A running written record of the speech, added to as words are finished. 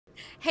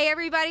Hey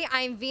everybody,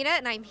 I'm Veena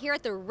and I'm here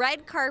at the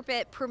red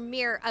carpet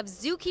premiere of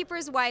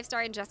Zookeeper's Wife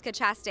starring Jessica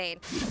Chastain.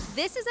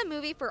 This is a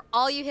movie for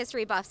all you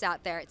history buffs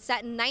out there. It's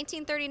set in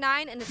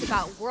 1939 and it's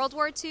about World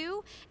War II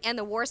and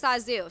the Warsaw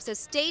Zoo. So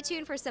stay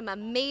tuned for some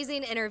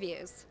amazing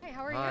interviews. Hey,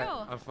 how are Hi, you?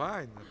 I'm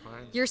fine.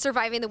 You're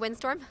surviving the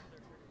windstorm?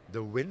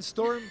 The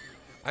windstorm?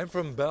 I'm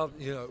from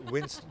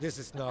this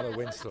is not a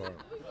windstorm.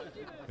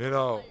 You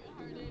know,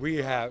 we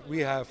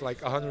have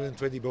like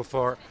 120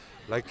 before,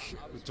 like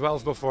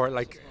 12 before,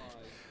 like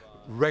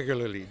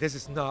regularly. This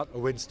is not a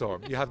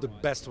windstorm. You have the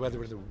best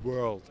weather in the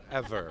world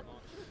ever.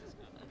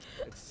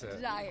 It's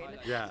Dying.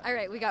 yeah. All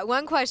right, we got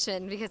one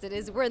question because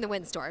we're in the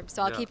windstorm,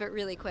 so I'll Yeah. keep it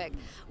really quick.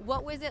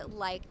 What was it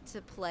like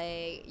to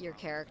play your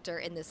character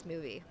in this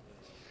movie?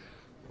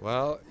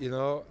 Well,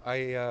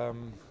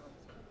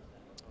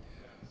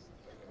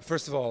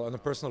 first of all, on a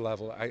personal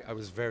level, I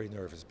was very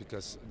nervous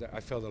because I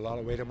felt a lot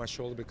of weight on my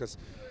shoulder because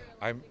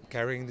I'm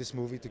carrying this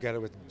movie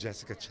together with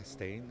Jessica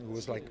Chastain, who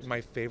was like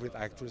my favorite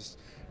actress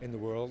in the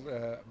world,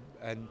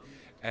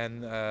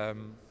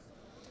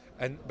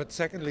 but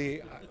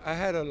secondly, I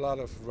had a lot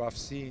of a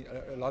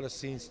lot of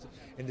scenes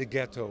in the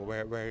ghetto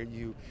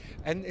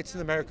and it's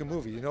an American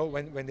movie, you know,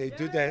 when they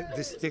do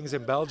these things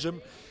in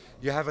Belgium.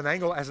 You have an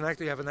angle, as an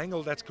actor, you have an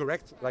angle that's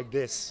correct, like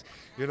this.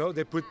 You know,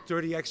 they put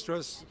 30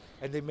 extras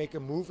and they make a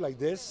move like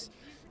this,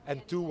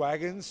 and 2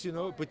 wagons, you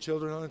know, put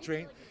children on a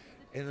train.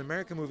 In an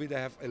American movie, they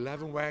have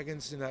 11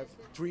 wagons and have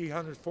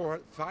 300,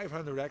 400,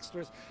 500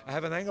 extras. I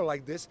have an angle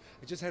like this.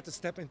 I just had to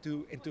step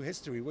into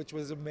history, which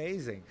was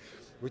amazing,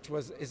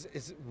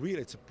 is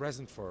really, it's a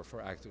present for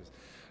actors.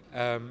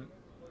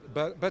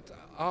 But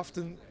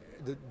often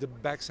the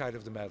backside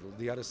of the medal,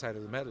 the other side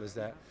of the medal is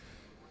that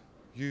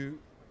your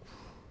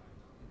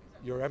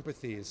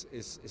empathy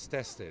is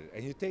tested,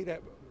 and you take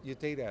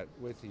that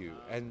with you,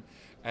 and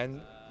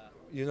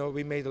you know,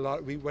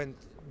 we went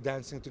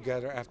dancing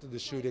together after the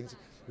shootings.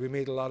 We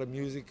made a lot of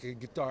music,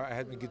 guitar. I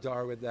had my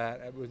guitar with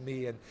with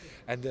me,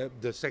 and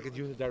the second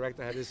unit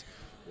director had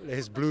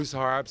his blues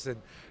harps,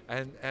 and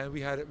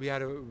we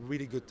had a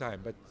really good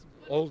time, but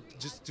all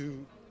just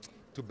to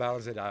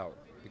balance it out,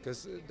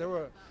 because there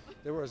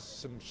were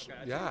some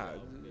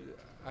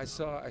I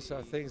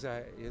saw things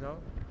I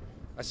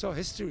saw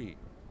history.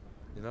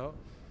 You know,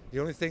 the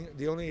only thing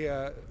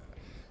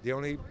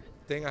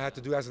I had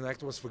to do as an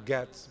actor was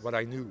forget what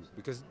I knew,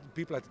 because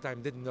people at the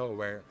time didn't know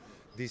where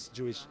these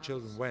Jewish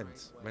children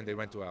went when they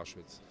went to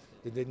Auschwitz.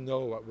 They didn't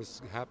know what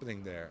was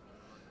happening there,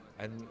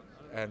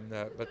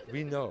 but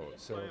we know.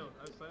 So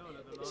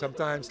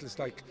sometimes it's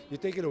like you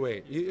take it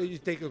away, you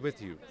take it with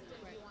you,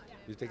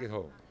 you take it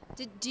home.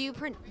 Do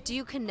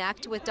you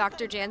connect with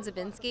Dr. Jan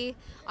Zabinski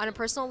on a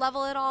personal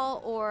level at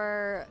all,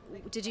 or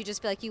did you just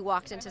feel like you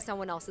walked into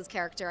someone else's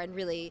character and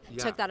really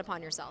took that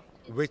upon yourself?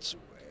 What's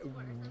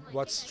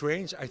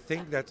strange, I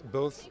think that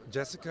both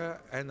Jessica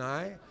and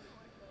I,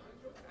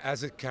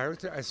 as a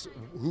character, as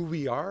who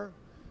we are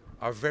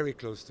very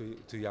close to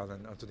Jan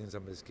and Antonin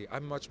Zabinski.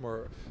 I'm much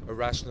more a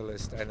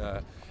rationalist and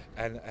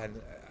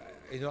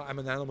you know, I'm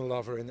an animal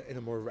lover in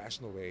a more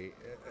rational way.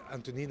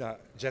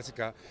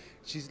 Jessica,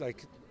 she's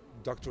like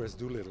Dr. S.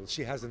 Doolittle.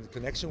 She has a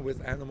connection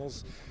with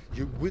animals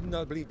you would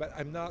not believe, but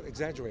I'm not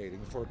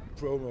exaggerating for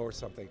promo or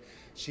something.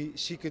 She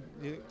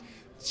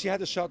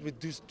had a shot with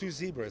 2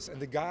 zebras, and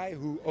the guy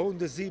who owned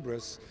the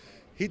zebras,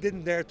 he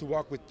didn't dare to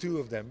walk with 2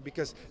 of them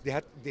because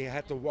they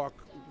had to walk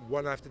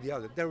one after the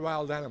other. They're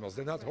wild animals,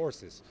 they're not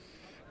horses.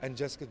 And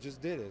Jessica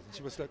just did it.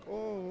 She was like,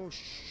 oh,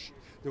 shh.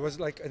 There was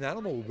like an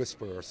animal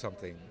whisperer or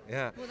something.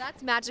 Yeah. Well,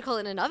 that's magical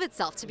in and of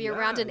itself, to be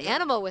around an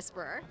animal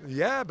whisperer.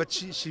 Yeah, but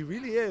she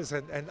really is,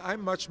 and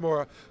I'm much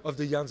more of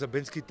the Jan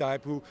Zabinski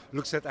type, who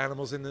looks at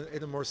animals in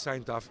a more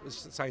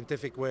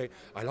scientific way.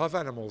 I love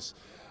animals,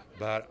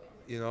 but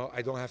you know,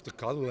 I don't have to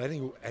cuddle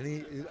any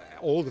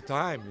all the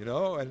time, you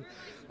know. And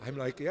I'm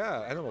like,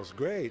 yeah, animals,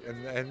 great,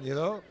 and you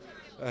know,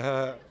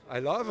 I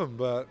love them,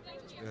 but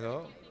you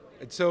know,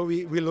 and so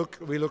we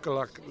look a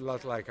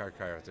lot like our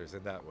characters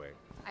in that way.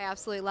 I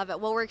absolutely love it.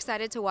 Well, we're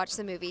excited to watch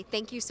the movie.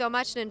 Thank you so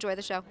much and enjoy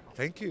the show.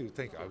 Thank you.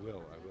 I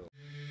will.